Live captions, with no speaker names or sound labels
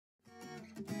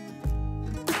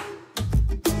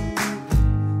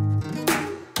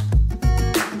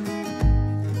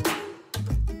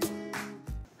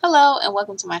Hello and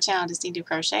welcome to my channel, Distinctive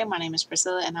Crochet. My name is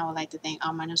Priscilla and I would like to thank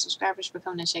all my new subscribers for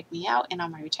coming to check me out and all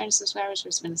my returning subscribers for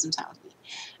spending some time with me.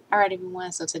 Alright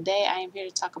everyone, so today I am here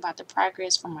to talk about the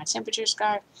progress for my temperature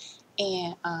scarf.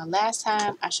 And last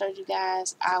time I showed you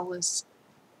guys,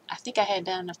 I think I had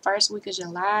done the first week of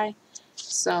July.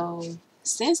 So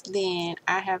since then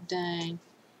I have done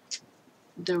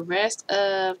the rest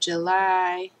of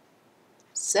July,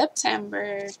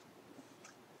 September,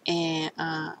 and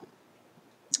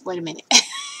wait a minute.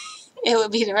 It would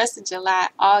be the rest of July,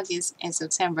 August, and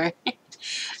September.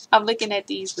 I'm looking at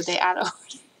these, but they're out of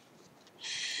order.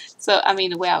 So, I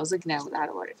mean, the way I was looking at it was out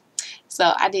of order.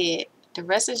 So, I did the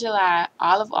rest of July,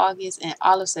 all of August, and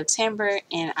all of September.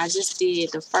 And I just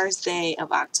did the first day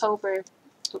of October.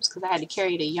 Oops, because I had to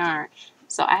carry the yarn.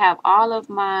 So, I have all of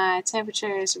my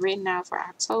temperatures written out for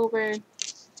October.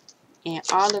 And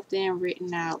all of them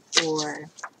written out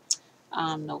for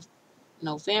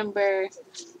November.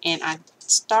 And I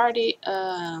started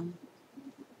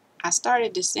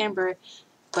December,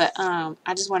 but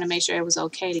I just want to make sure it was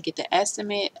okay to get the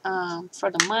estimate for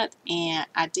the month, and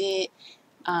I did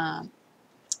talk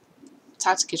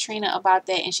to Katrina about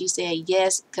that, and she said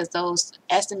yes, because those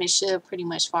estimates should pretty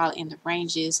much fall in the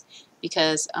ranges,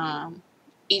 because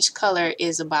each color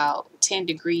is about 10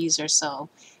 degrees or so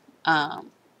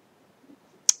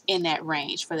in that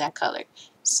range for that color.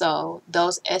 So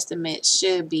those estimates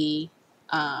should be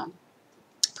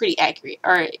pretty accurate,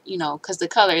 or because the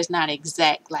color is not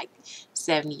exact like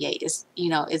 78. It's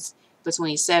it's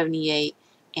between 78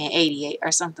 and 88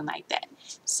 or something like that.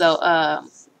 So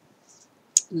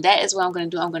that is what I'm going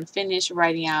to do. I'm going to finish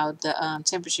writing out the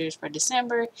temperatures for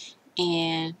December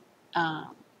and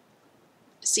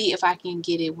see if I can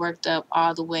get it worked up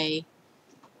all the way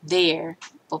there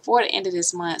before the end of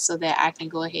this month, so that I can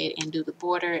go ahead and do the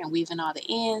border and weave in all the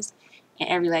ends and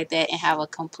everything like that and have a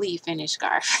complete finished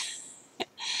scarf.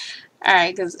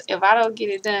 Alright, because if I don't get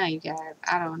it done, you guys,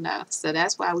 I don't know. So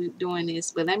that's why we're doing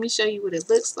this. But let me show you what it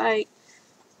looks like.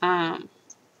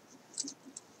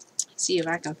 See if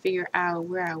I can figure out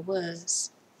where I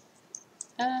was.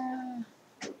 Let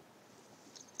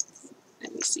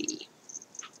me see.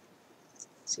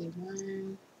 See,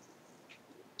 1,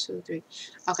 2, 3.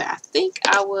 Okay, I think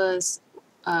I was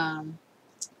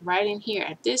right in here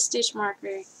at this stitch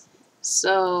marker.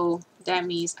 So that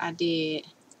means I did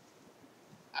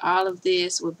all of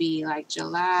this would be like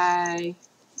July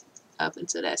up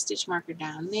until that stitch marker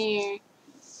down there.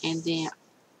 And then,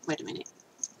 wait a minute.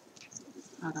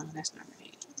 Hold on, that's not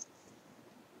right.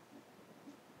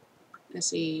 Let's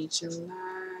see,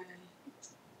 July.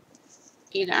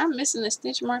 Either I'm missing a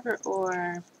stitch marker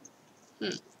or,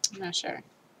 I'm not sure.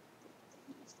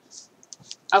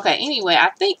 Okay, anyway, I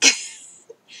think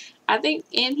I think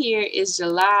in here is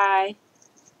July,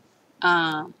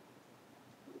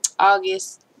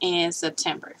 August, and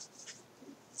September.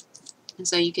 And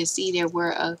so you can see that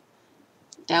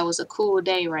was a cool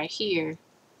day right here.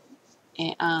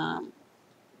 And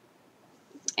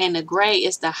the gray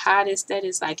is the hottest. That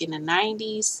is like in the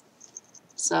 90s.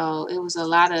 So it was a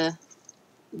lot of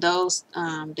those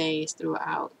days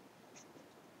throughout.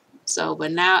 So,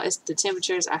 but now the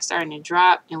temperatures are starting to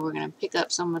drop, and we're going to pick up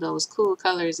some of those cool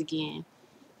colors again.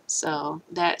 So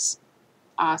that's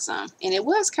awesome. And it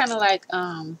was kind of like,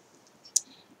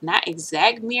 not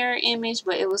exact mirror image,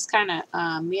 but it was kind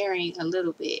of mirroring a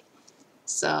little bit.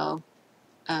 So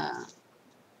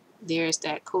there's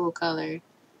that cool color,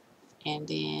 and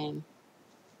then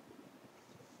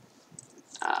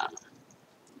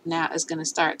now it's going to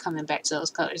start coming back to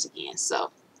those colors again.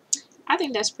 So I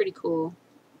think that's pretty cool.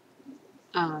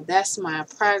 That's my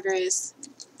progress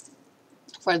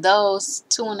for those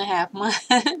 2.5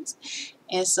 months.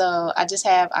 And so I just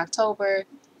have October,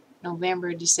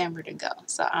 November, December to go.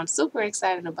 So I'm super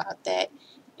excited about that.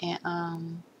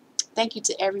 And thank you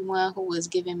to everyone who was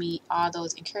giving me all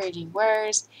those encouraging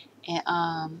words. And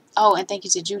oh, and thank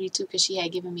you to Judy too, because she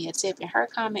had given me a tip in her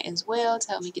comment as well to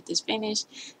help me get this finished.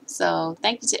 So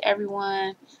thank you to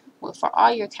everyone for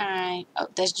all your kind. Oh,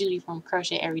 that's Judy from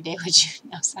Crochet Every Day with Judy.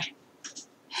 I'm sorry.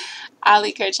 I'll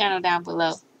link her channel down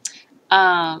below.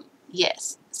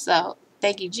 Yes. So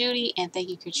thank you, Judy, and thank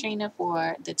you, Katrina,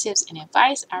 for the tips and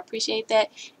advice. I appreciate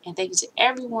that. And thank you to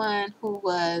everyone who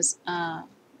was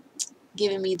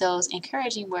giving me those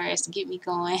encouraging words to get me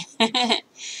going.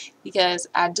 Because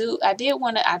I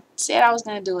said I was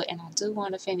going to do it, and I do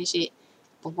want to finish it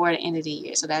before the end of the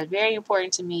year. So that's very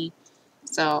important to me.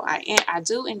 So I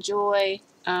do enjoy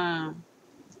how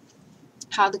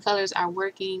the colors are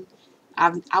working.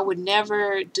 I would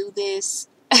never do this.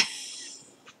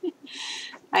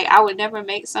 Like, I would never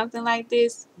make something like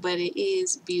this, but it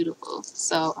is beautiful.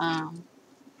 So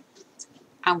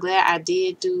I'm glad I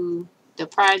did do the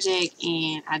project,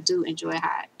 and I do enjoy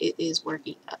how it is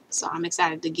working up. So I'm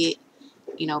excited to get,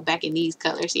 you know, back in these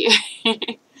colors here.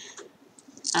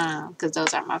 Because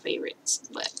those are my favorites.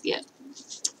 But yeah,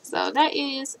 so that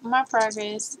is my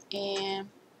progress, and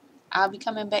I'll be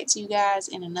coming back to you guys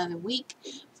in another week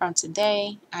from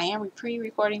today. I am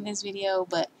pre-recording this video,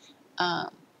 but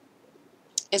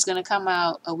it's going to come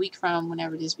out a week from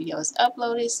whenever this video is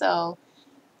uploaded. So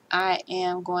I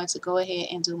am going to go ahead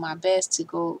and do my best to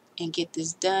go and get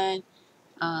this done.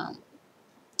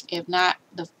 If not,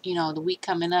 the week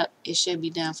coming up, it should be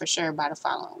done for sure by the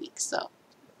following week. So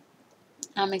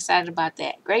I'm excited about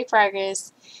that. Great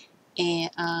progress, and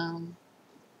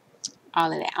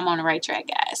all of that. I'm on the right track,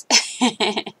 guys.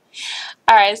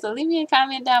 Alright, so leave me a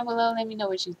comment down below. Let me know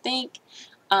what you think.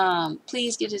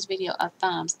 Please give this video a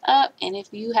thumbs up. And if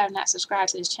you have not subscribed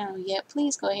to this channel yet,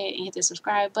 please go ahead and hit the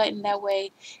subscribe button. That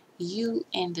way you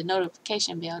and the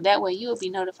notification bell. That way you will be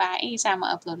notified anytime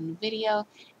I upload a new video.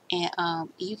 And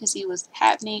you can see what's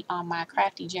happening on my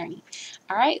crafting journey.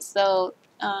 Alright, so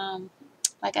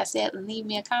like I said, leave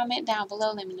me a comment down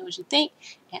below. Let me know what you think.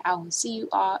 And I will see you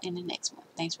all in the next one.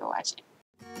 Thanks for watching.